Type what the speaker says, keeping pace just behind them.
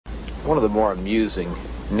One of the more amusing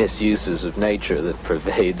misuses of nature that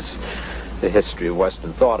pervades the history of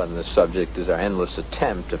Western thought on this subject is our endless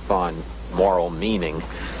attempt to find moral meaning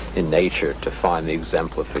in nature, to find the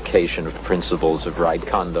exemplification of principles of right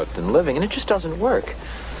conduct in living, and it just doesn't work.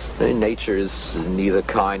 I mean, nature is neither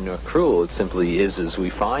kind nor cruel. It simply is as we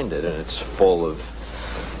find it, and it's full of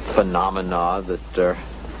phenomena that are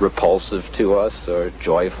repulsive to us or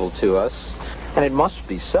joyful to us. And it must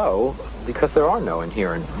be so because there are no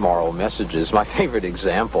inherent moral messages. My favorite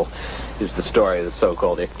example is the story of the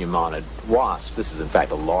so-called ichneumoniid wasp. This is, in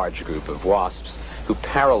fact, a large group of wasps who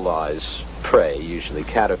paralyze prey, usually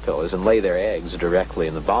caterpillars, and lay their eggs directly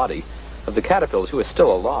in the body of the caterpillars, who are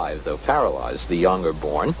still alive, though paralyzed. The young are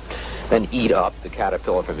born, then eat up the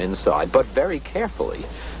caterpillar from inside, but very carefully,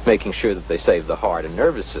 making sure that they save the heart and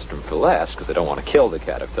nervous system for last, because they don't want to kill the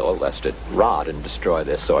caterpillar lest it rot and destroy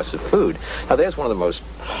their source of food. Now, there's one of the most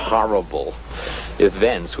horrible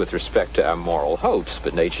events with respect to our moral hopes,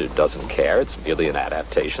 but nature doesn't care. It's merely an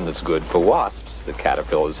adaptation that's good for wasps that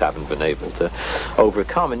caterpillars haven't been able to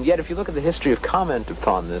overcome. And yet, if you look at the history of comment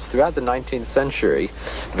upon this, throughout the 19th century,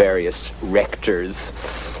 various rectors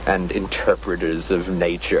and interpreters of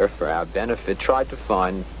nature for our benefit tried to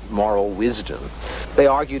find moral wisdom. They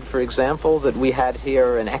argued, for example, that we had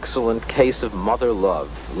here an excellent case of mother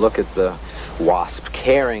love. Look at the wasp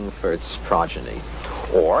caring for its progeny.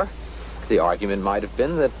 Or the argument might have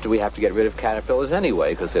been that we have to get rid of caterpillars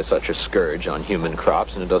anyway because they're such a scourge on human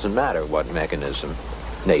crops and it doesn't matter what mechanism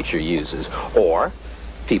nature uses. Or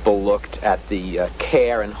people looked at the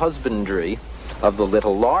care and husbandry of the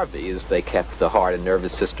little larvae as they kept the heart and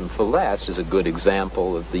nervous system for last as a good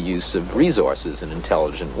example of the use of resources in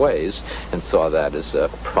intelligent ways, and saw that as a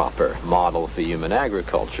proper model for human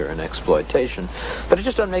agriculture and exploitation. But it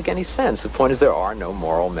just doesn't make any sense. The point is there are no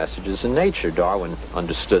moral messages in nature. Darwin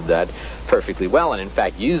understood that perfectly well, and in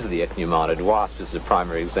fact used the ichneumoniid wasp as a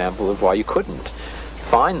primary example of why you couldn't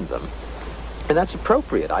find them. And that's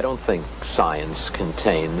appropriate. I don't think science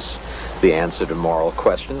contains the answer to moral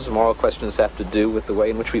questions. Moral questions have to do with the way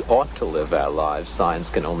in which we ought to live our lives. Science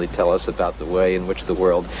can only tell us about the way in which the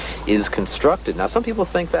world is constructed. Now, some people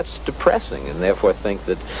think that's depressing and therefore think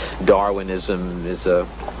that Darwinism is a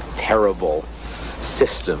terrible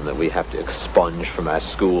system that we have to expunge from our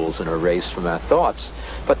schools and erase from our thoughts.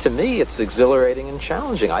 But to me, it's exhilarating and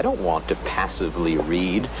challenging. I don't want to passively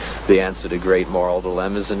read the answer to great moral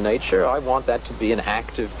dilemmas in nature. I want that to be an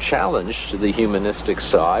active challenge to the humanistic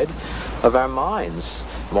side of our minds.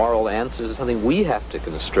 Moral answers are something we have to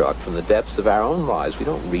construct from the depths of our own lives. We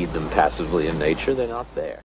don't read them passively in nature. They're not there.